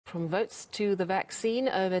From votes to the vaccine,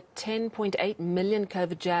 over 10.8 million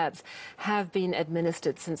COVID jabs have been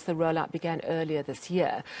administered since the rollout began earlier this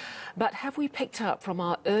year. But have we picked up from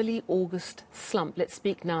our early August slump? Let's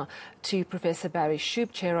speak now to Professor Barry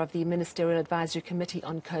Schoub, Chair of the Ministerial Advisory Committee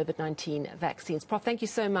on COVID-19 vaccines. Prof, thank you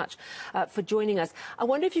so much for joining us. I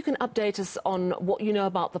wonder if you can update us on what you know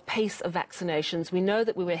about the pace of vaccinations. We know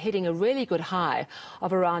that we were hitting a really good high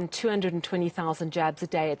of around 220,000 jabs a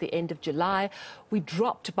day at the end of July. We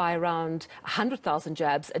dropped by around 100,000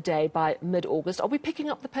 jabs a day by mid-August. Are we picking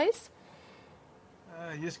up the pace?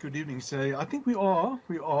 Yes, good evening. So I think we are.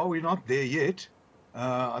 We're not there yet.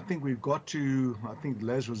 I think we've got to, I think the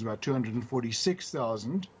last was about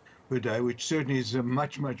 246,000 per day, which certainly is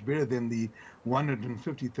much, much better than the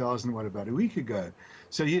 150,000, about a week ago.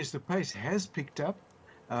 So yes, the pace has picked up,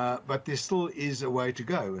 but there still is a way to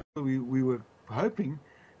go. We were hoping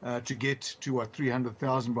to get to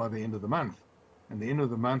 300,000 by the end of the month. And the end of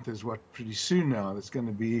the month is pretty soon now. It's going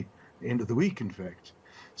to be the end of the week, in fact.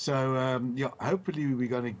 So yeah, hopefully we're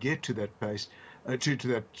going to get to that pace, to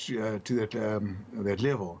that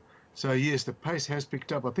level. So yes, the pace has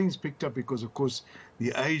picked up. I think it's picked up because, of course,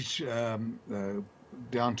 the age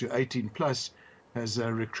down to 18 plus has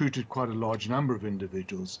recruited quite a large number of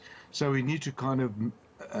individuals. So we need to kind of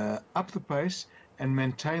up the pace and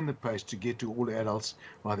maintain the pace to get to all adults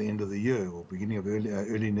by the end of the year or beginning of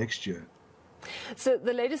early next year. So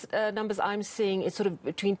the latest numbers I'm seeing is sort of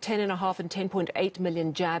between 10.5 and 10.8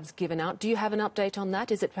 million jabs given out. Do you have an update on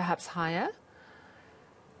that? Is it perhaps higher?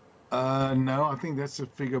 No, I think that's a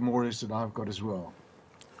figure more or less that I've got as well.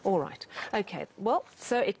 All right. Okay. Well,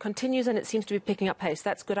 so it continues and it seems to be picking up pace.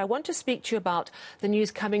 That's good. I want to speak to you about the news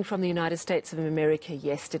coming from the United States of America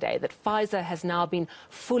yesterday that Pfizer has now been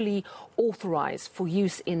fully authorized for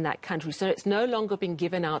use in that country. So it's no longer being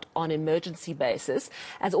given out on emergency basis,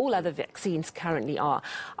 as all other vaccines currently are.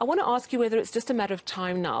 I want to ask you whether it's just a matter of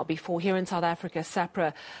time now before here in South Africa,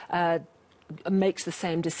 SAHPRA makes the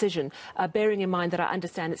same decision, bearing in mind that I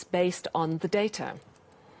understand it's based on the data.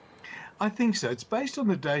 I think so. It's based on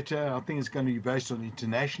the data. I think it's going to be based on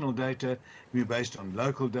international data, be based on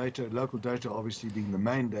local data obviously being the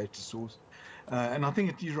main data source. And I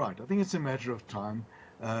think you're right. I think it's a matter of time.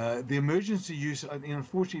 The emergency use,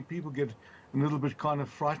 unfortunately, people get a little bit kind of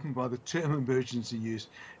frightened by the term emergency use.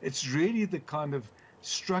 It's really the kind of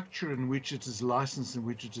structure in which it is licensed, in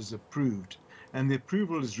which it is approved. And the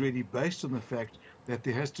approval is really based on the fact that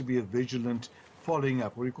there has to be a vigilant following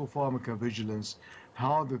up, what we call pharmacovigilance,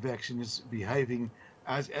 how the vaccine is behaving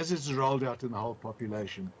as it's rolled out in the whole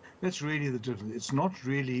population. That's really the difference. It's not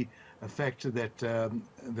really a factor that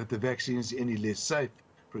that the vaccine is any less safe,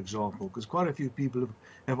 for example, because quite a few people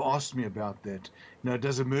have asked me about that.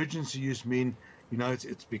 Does emergency use mean,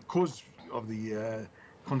 it's because of the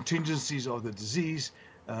contingencies of the disease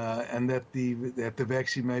and that the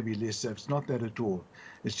vaccine may be less safe? It's not that at all.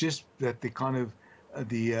 It's just that the kind of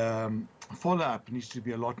follow-up needs to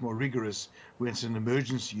be a lot more rigorous when it's an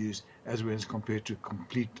emergency use as when it's compared to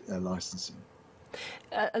complete licensing.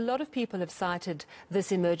 A lot of people have cited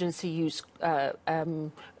this emergency use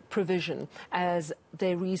provision as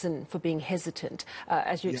their reason for being hesitant.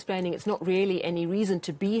 As you're explaining, it's not really any reason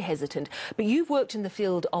to be hesitant. But you've worked in the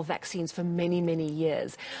field of vaccines for many, many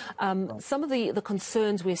years. Some of the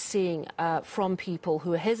concerns we're seeing from people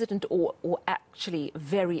who are hesitant or actually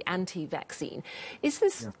very anti-vaccine, is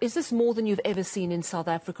this more than you've ever seen in South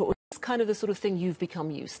Africa, or is this kind of the sort of thing you've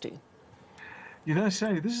become used to?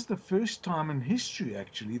 Sally, this is the first time in history,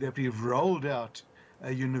 actually, that we've rolled out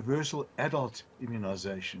a universal adult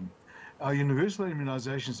immunization. Our universal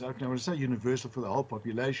immunizations, now when I say universal for the whole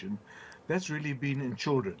population, that's really been in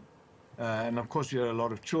children. And of course, we had a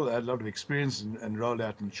lot of experience and rolled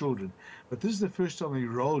out in children. But this is the first time we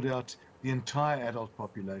rolled out the entire adult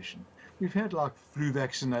population. We've had like flu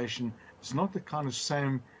vaccination. It's not the kind of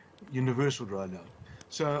same universal rollout.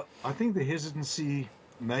 So I think the hesitancy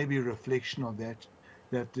may be a reflection of that.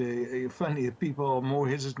 Funny, people are more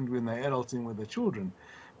hesitant when they're adults than when they're children.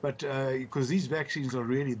 But because these vaccines are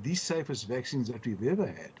really the safest vaccines that we've ever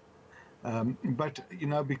had. But,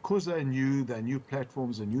 because they're new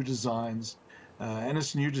platforms, they're new designs, and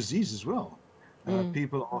it's a new disease as well.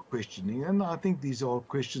 People are questioning, and I think these are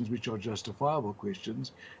questions which are justifiable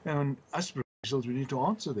questions. And us professionals, we need to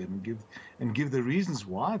answer them and give the reasons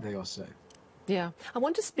why they are safe. Yeah. I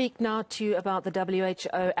want to speak now to you about the WHO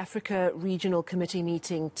Africa Regional Committee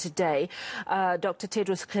meeting today. Dr.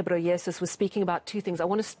 Tedros Ghebreyesus was speaking about two things. I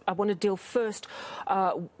want to deal first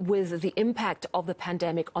with the impact of the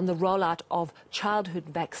pandemic on the rollout of childhood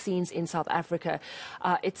vaccines in South Africa.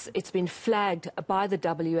 It's been flagged by the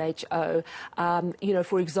WHO.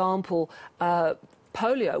 For example,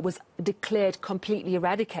 polio was declared completely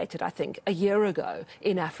eradicated, I think, a year ago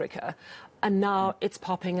in Africa, and now it's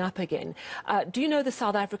popping up again. Do you know the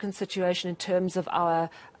South African situation in terms of our,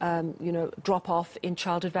 drop-off in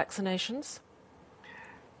childhood vaccinations?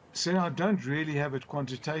 So I don't really have it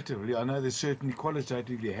quantitatively. I know there certainly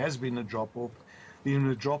qualitatively has been a drop-off. Been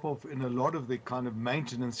a drop-off in a lot of the kind of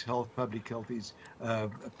maintenance health, public health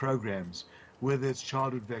programs, whether it's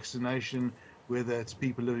childhood vaccination, whether it's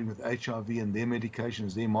people living with HIV and their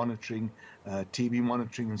medications, their monitoring, TB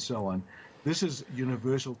monitoring and so on. This is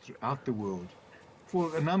universal throughout the world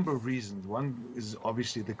for a number of reasons. One is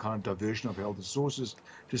obviously the kind of diversion of health resources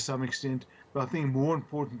to some extent, but I think more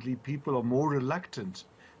importantly, people are more reluctant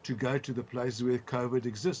to go to the places where COVID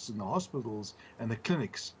exists, in the hospitals and the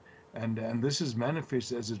clinics. And this is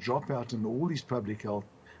manifested as a dropout in all these public health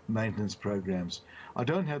maintenance programs. I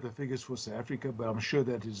don't have the figures for South Africa, but I'm sure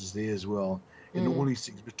that it is there as well, in all these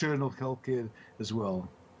things, maternal health care as well.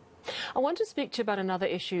 I want to speak to you about another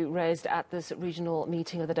issue raised at this regional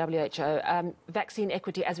meeting of the WHO. Vaccine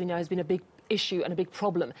equity, as we know, has been a big issue and a big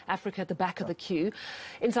problem. Africa at the back of the queue.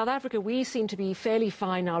 In South Africa, we seem to be fairly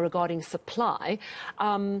fine now regarding supply.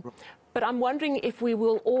 But I'm wondering if we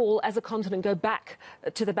will all, as a continent, go back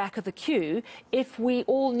to the back of the queue if we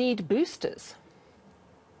all need boosters.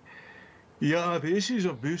 Yeah, the issues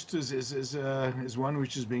of boosters is one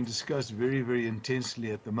which is being discussed very, very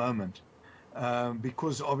intensely at the moment.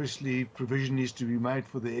 Because obviously provision needs to be made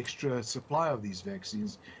for the extra supply of these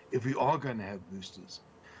vaccines if we are going to have boosters.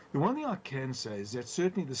 The one thing I can say is that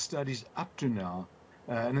certainly the studies up to now,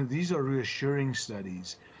 and these are reassuring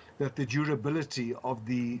studies, that the durability of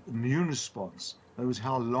the immune response, that was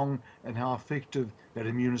how long and how effective that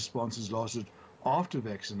immune response has lasted after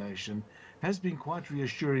vaccination, has been quite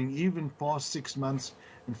reassuring, even past 6 months,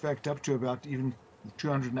 in fact up to about even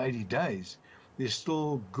 280 days. There's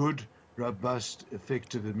still good, robust,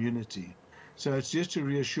 effective immunity. So it's just to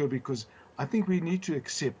reassure, because I think we need to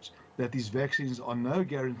accept that these vaccines are no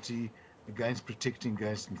guarantee against protecting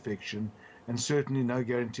against infection, and certainly no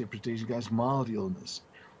guarantee of protecting against mild illness.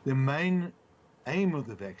 The main aim of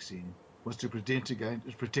the vaccine was to protect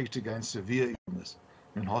against severe illness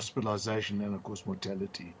and hospitalization and, of course,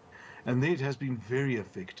 mortality. And that has been very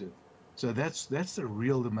effective. So that's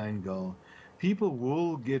the main goal. People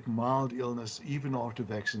will get mild illness even after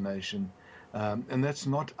vaccination, and that's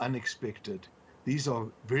not unexpected. These are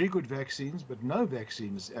very good vaccines, but no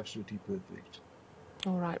vaccine is absolutely perfect.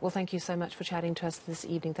 All right. Well, thank you so much for chatting to us this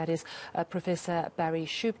evening. That is Professor Barry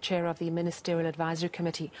Schoub, Chair of the Ministerial Advisory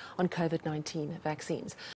Committee on COVID-19 vaccines.